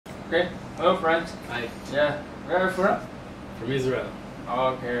Okay. Hello, friends. Hi. Yeah. Where are you from? From Israel.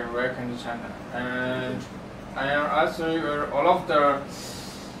 Okay. Welcome to China. And I am actually all of the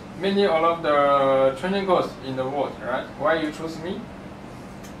training courses in the world, right? Why you choose me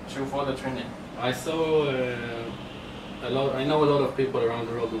for the training? I saw a lot. I know a lot of people around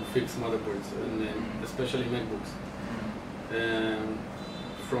the world who fix motherboards, and especially MacBooks.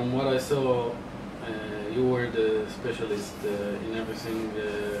 From what I saw, you were the specialist in everything.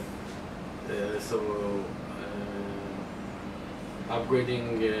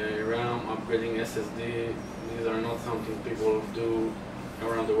 Upgrading RAM, upgrading SSD, these are not something people do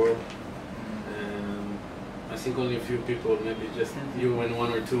around the world. I think only a few people, maybe just you and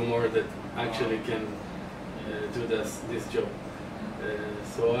one or two more, that actually can do this job.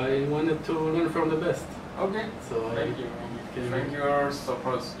 So I wanted to learn from the best. Okay. So thank you. Thank you for your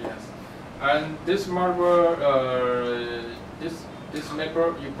support. Yes. And this motherboard, this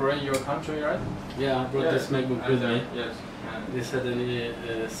MacBook you brought in your country, right? Yeah, I brought this MacBook with me. Yes. This had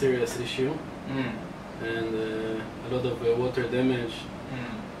a serious issue and a lot of water damage.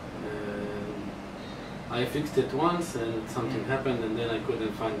 I fixed it once and something happened, and then I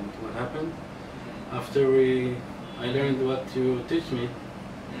couldn't find what happened. After I learned what you teach me,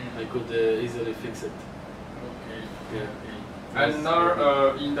 I could easily fix it. Okay. Yeah. Okay. And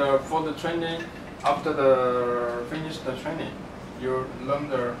now for the training, after the finish the training, you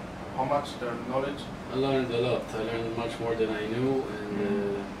learned how much the knowledge? I learned a lot. I learned much more than I knew,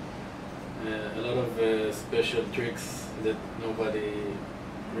 and a lot of special tricks that nobody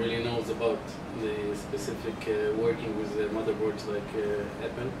really knows about, the specific working with motherboards like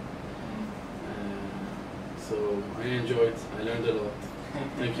Apple. So I enjoyed. I learned a lot.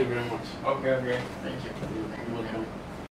 Thank you very much. Okay. Thank you. You're welcome.